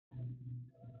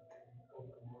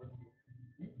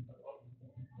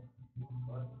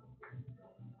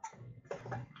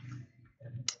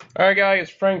Alright guys,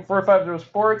 Frank 450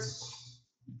 Sports.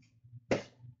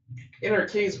 In our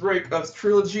case break of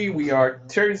Trilogy, we are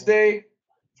Thursday,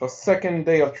 so second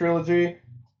day of Trilogy.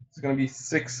 It's going to be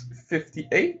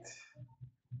 6:58.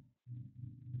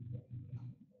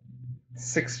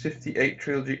 6:58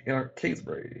 Trilogy in our case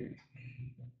break.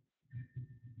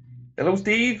 Hello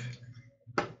Steve.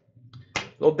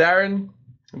 Hello Darren.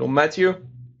 Hello Matthew.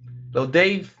 Hello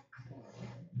Dave.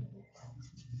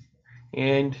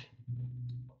 And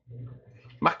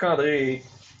Marc-André.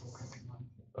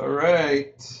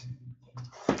 Alright.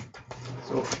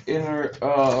 So inner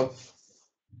of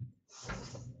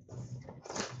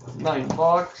 9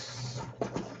 bucks.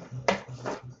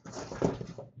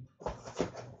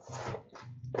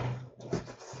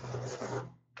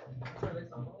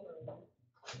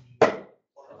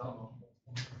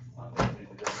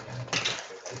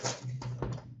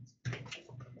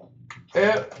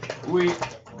 Here we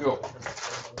go.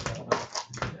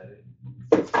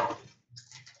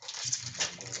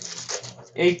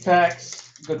 Eight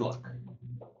packs. Good luck.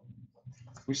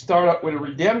 We start up with a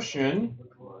redemption.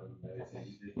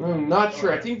 I'm not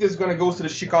sure. I think this is going to go to the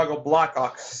Chicago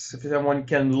Blackhawks. If anyone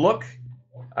can look.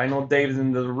 I know Dave's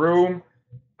in the room.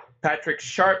 Patrick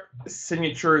Sharp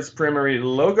signature's primary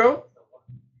logo.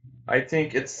 I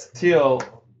think it's still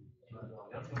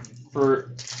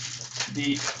for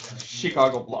the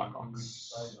Chicago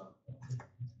Blackhawks.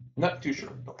 Not too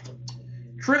sure.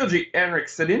 Trilogy Henrik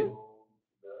Sedin.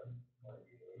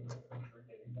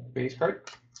 Base card.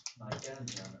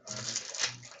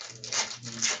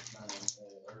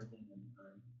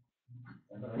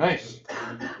 Nice.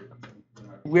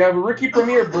 We have a rookie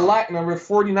premier black number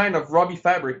 49 of Robbie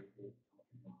Fabry.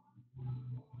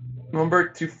 Number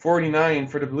 249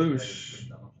 for the Blues.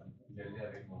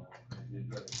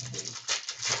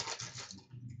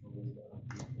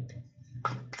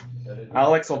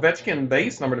 Alex Ovechkin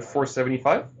base number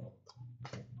 475.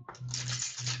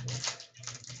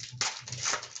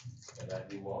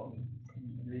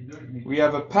 We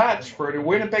have a patch for the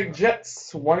Winnipeg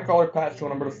Jets, one color patch to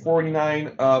number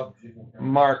 49 of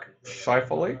Mark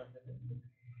Scheifele.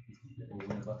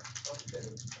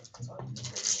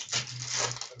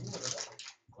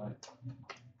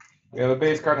 We have a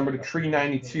base card number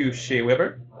 392, Shea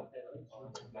Weber.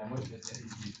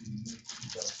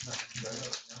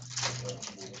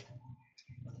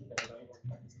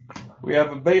 We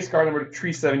have a base card number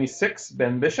 376,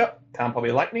 Ben Bishop, Tampa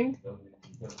Bay Lightning.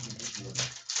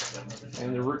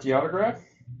 And the rookie autograph.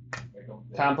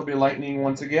 Tampa Bay Lightning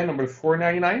once again, number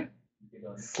 499.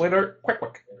 Slater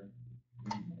Quick.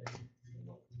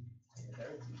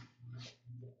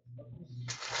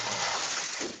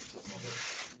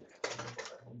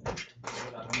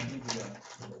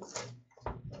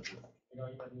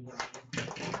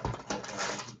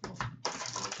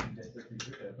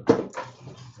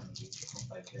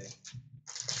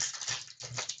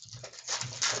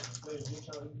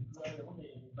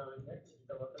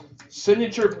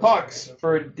 Signature pucks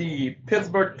for the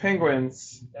Pittsburgh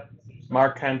Penguins,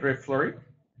 Marc-Andre Fleury.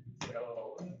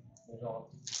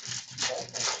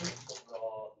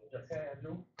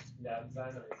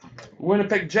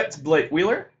 Winnipeg Jets, Blake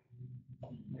Wheeler.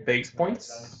 Base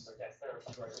points.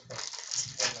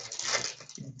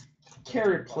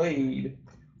 Carry played.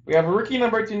 We have a rookie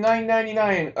number to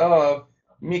 999 of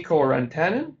Mikko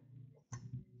Rantanen.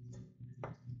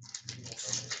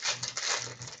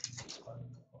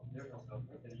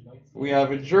 We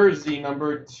have a jersey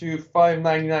number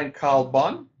 2599 Kyle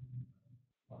Bond.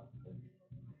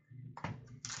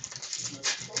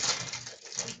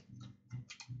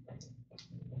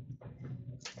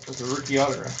 That's a rookie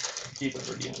autograph. Keep it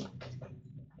for the end.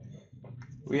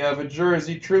 We have a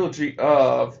jersey trilogy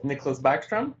of Nicholas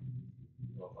Backstrom.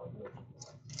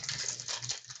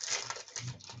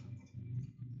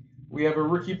 We have a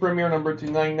rookie premier number to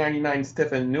 999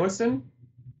 Stefan Newison.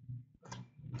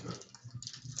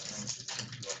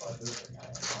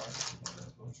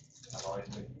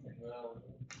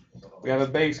 We have a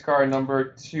base card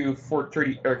number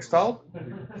 2430 Eric Stahl.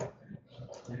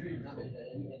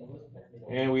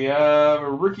 And we have a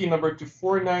rookie number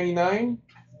 499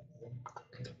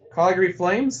 Calgary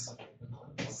Flames,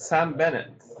 Sam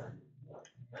Bennett.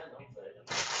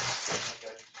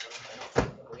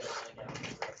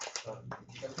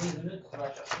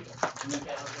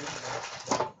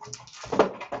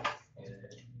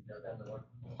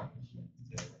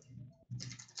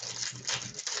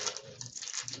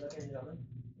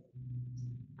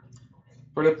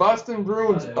 For the Boston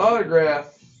Bruins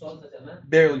autograph,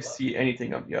 barely see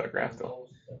anything of the autograph though.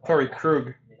 Torrey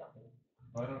Krug.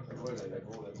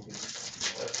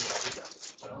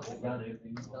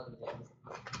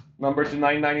 Number to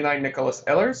 999, Nicholas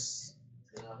Ehlers.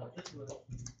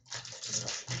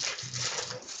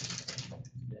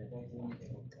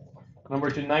 Number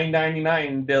to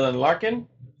 999, Dylan Larkin.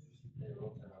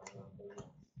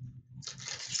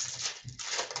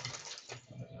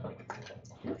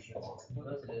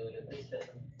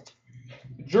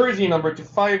 Jersey number to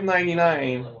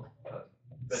 599,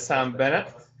 Sam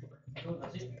Bennett.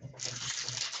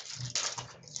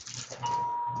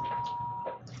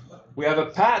 We have a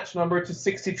patch number to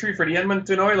 63 for the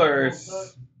Edmonton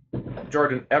Oilers,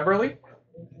 Jordan Eberle.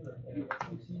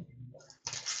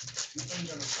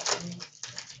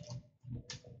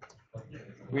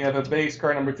 We have a base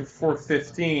card number to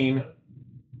 415,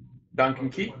 Duncan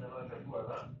Keith.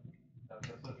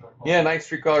 Yeah, nice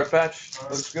 3-color patch.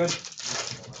 Looks good.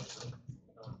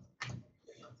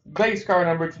 Base card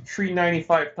number to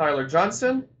 395, Tyler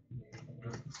Johnson.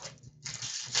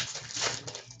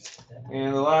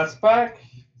 And the last pack,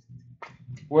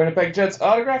 Winnipeg Jets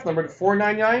autograph number to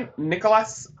 499,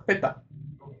 Nicolas Peta.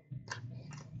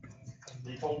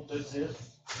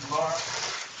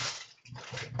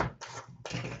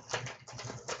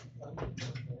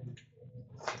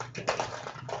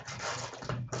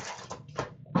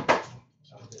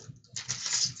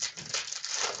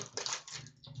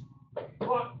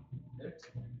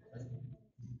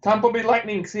 Tampa Bay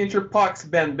Lightning signature pucks,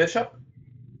 Ben Bishop.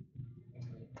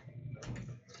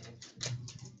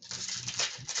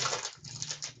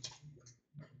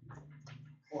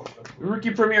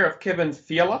 Rookie premiere of Kevin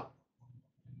Fiala.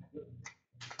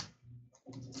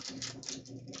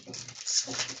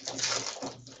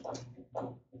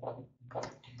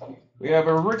 We have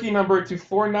a rookie number to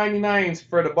 499s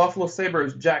for the Buffalo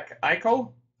Sabres, Jack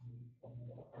Eichel.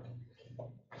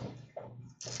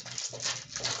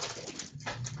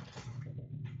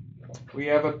 We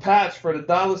have a patch for the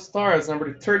Dallas Stars,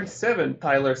 number 37,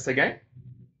 Tyler Seguin.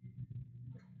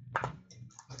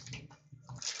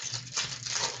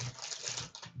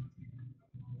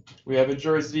 We have a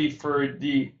jersey for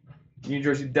the New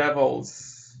Jersey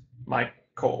Devils,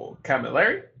 Michael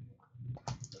Camilleri.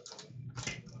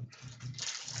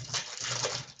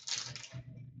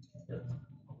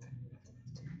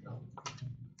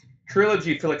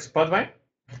 Trilogy, Felix Potvin.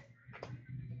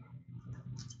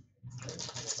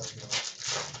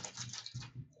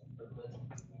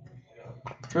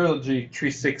 Trilogy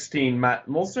 316, Matt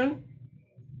Molson.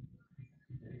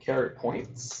 Carrot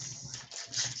points.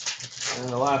 And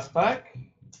the last pack,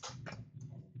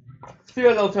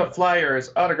 Philadelphia Flyers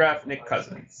autograph, Nick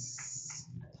Cousins.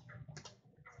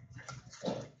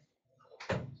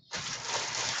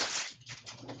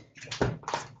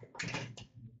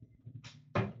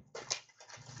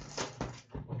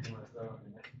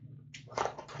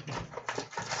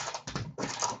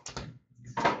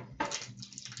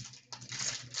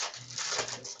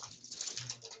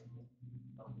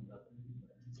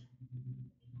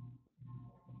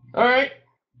 All right.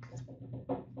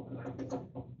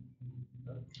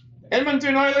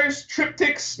 Edmonton Oilers,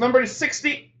 triptychs, number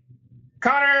 60,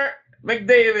 Connor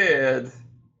McDavid.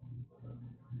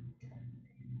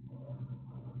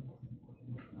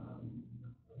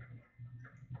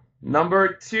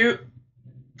 Number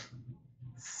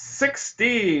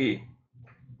 260,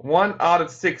 1 out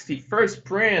of 60, first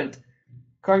print.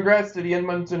 Congrats to the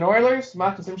Edmonton Oilers.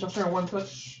 Matt, tu sais me chercher un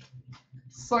one-touch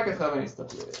 180, s'il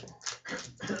te plaît.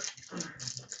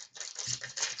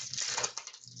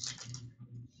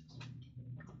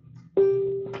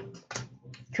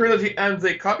 Trilogy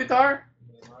Anze Kopitar.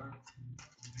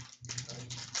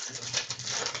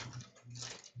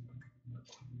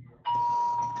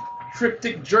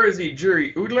 Triptych jersey,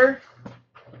 Jerry Udler.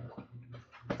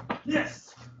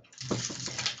 Yes.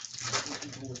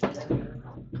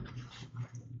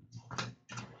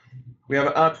 We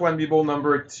have Antoine Bibeau,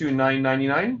 number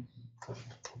 2999.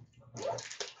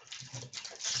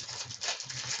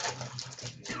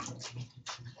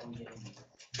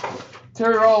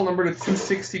 Terry Hall, number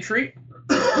 263.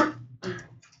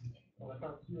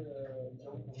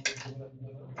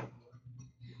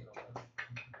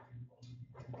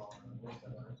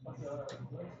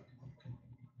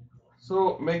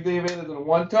 So McDavid is in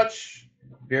one touch.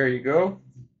 There you go.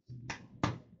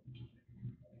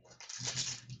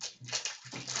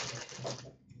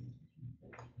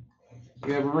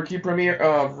 We have a rookie premiere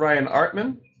of Ryan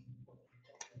Artman.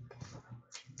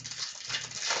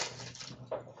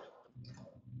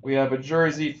 We have a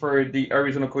jersey for the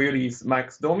Arizona Coyotes,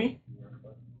 Max Domi.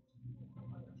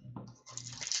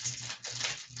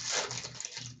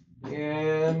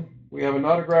 And we have an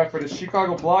autograph for the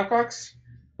Chicago Blackhawks,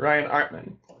 Ryan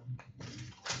Artman.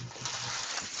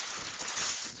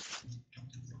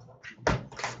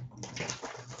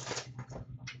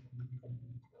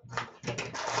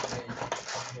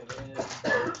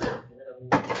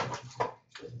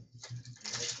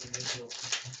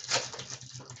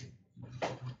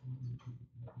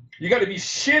 You got to be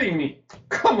shitting me.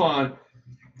 Come on.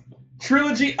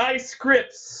 Trilogy Ice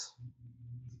Scripts.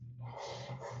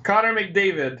 Connor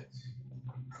McDavid.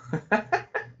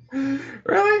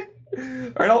 Really?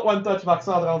 I don't want to touch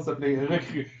Maxandre on s'il te plaît.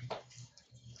 Recru.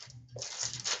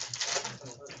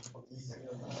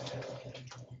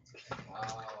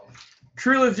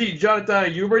 Trilogy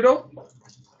Jonathan Huberdeau.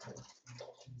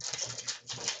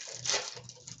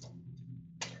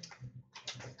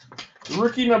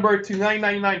 Rookie number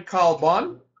 2999 Kyle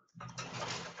Bond.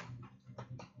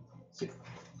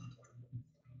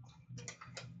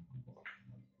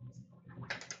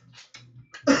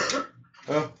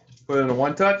 Oh, put in a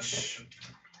one touch.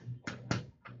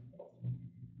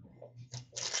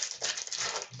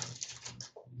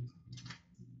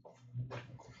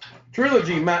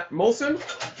 Trilogy Matt Molson.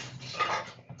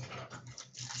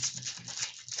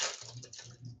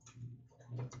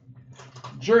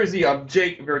 Jersey of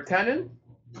Jake Virtanen.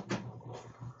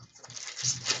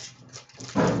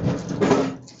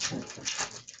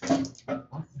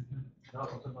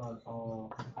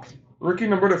 Rookie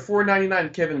number to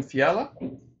 499 Kevin Fiala.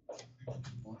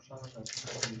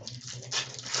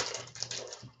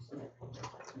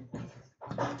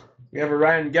 We have a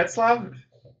Ryan Getzlav.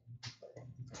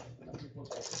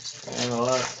 And the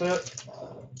last set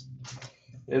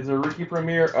is a rookie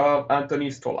premiere of Anthony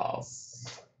Stolarz.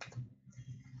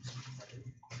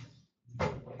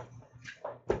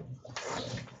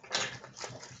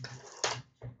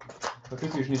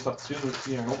 Peut-être que je n'ai sorti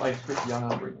aussi un autre ice script hier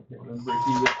en break.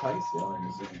 Breaking with Tice,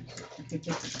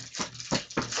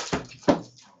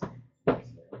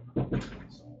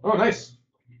 Oh, nice.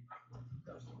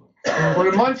 For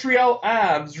the Montreal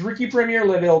Abs, rookie premiere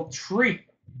level 3.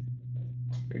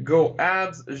 Go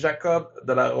Abs, Jacob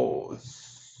de la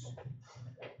Rose.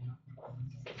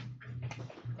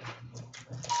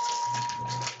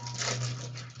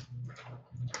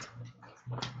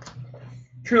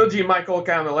 Trilogy Michael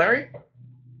Camilleri.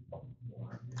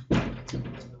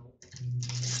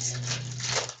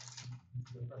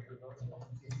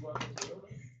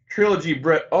 Trilogy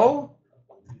Brett O.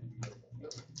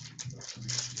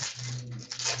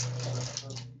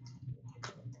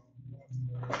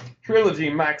 Trilogy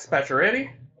Max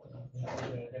Pacioretty.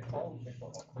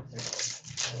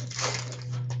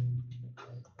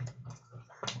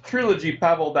 Trilogy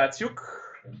Pavel Datsyuk.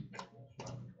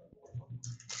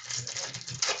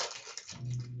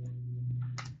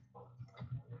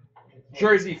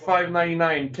 Jersey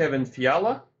 599 Kevin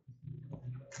Fiala.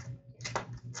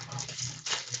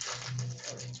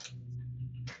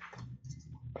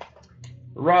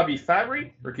 Robbie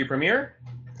Fabry, rookie premiere.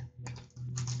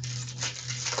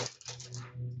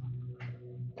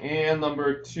 And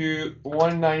number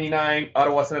 199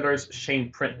 Ottawa Senators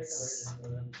Shane Prince.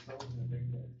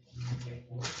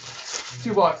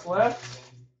 2 blocks left.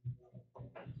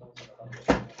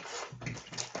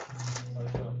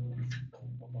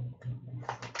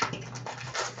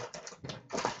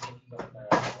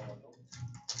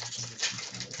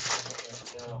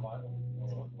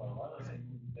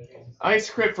 Ice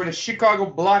script for the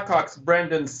Chicago Blackhawks,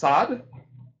 Brendan Saad.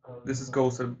 This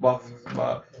goes to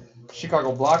the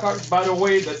Chicago Blackhawks. By the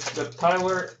way,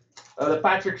 the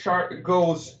Patrick Sharp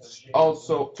goes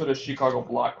also to the Chicago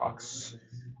Blackhawks.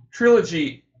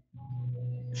 Trilogy,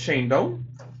 Shane Doan.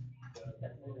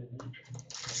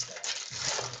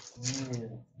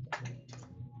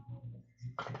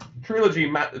 Trilogy,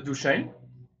 Matt Duchesne.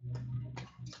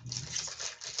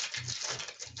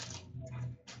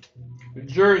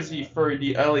 Jersey for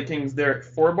the LA Kings, Derek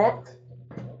Forbach.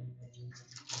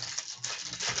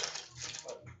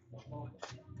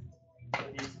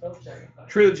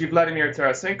 Trilogy, Vladimir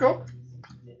Tarasenko.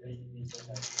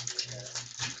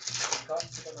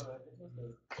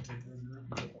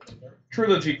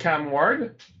 Trilogy, Cam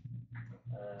Ward.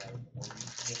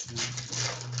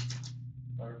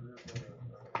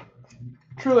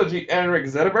 Trilogy, Henrik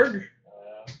Zetterberg.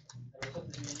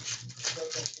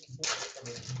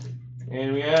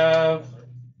 And we have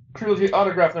Trilogy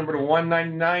autograph number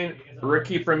 199,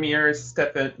 rookie premiere,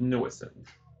 Stefan Neuwissen.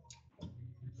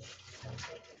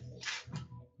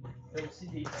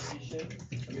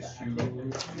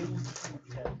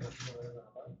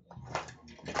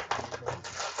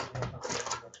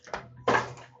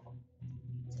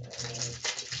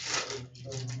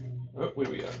 Oh, what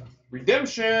do we have?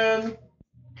 Redemption.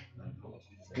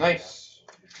 Nice.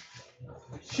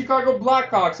 Chicago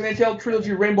Blackhawks NHL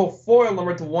Trilogy Rainbow Foil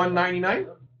number 199.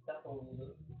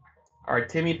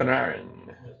 Artemi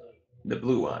Panarin, the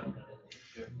blue one.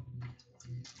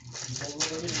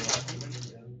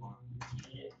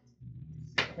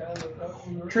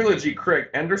 Trilogy Craig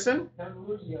Anderson.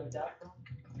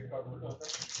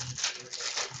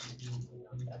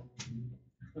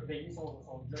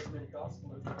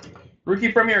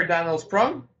 Rookie Premier, Daniel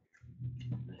Sprung.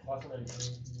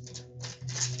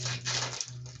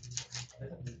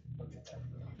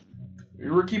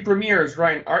 Rookie Premiers,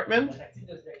 Ryan Artman.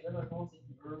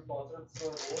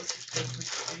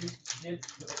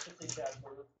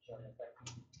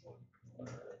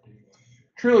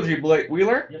 Trilogy, Blake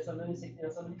Wheeler.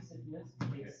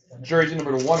 Jersey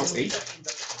number 108.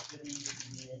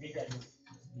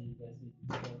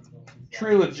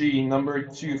 Trilogy number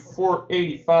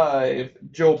 485,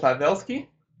 Joe Pavelski.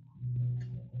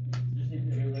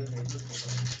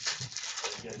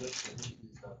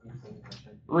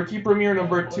 Rookie Premier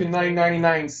number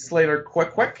 999, Slater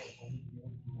Quick.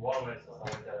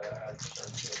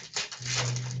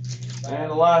 And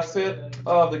the last hit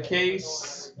of the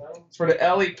case is for the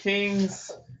LA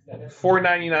Kings,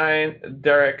 499,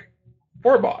 Derek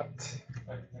Forbot.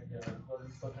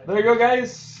 There you go,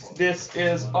 guys. This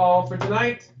is all for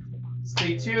tonight.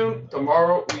 Stay tuned.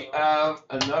 Tomorrow we have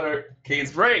another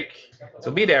case break.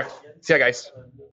 So be there. See ya, guys.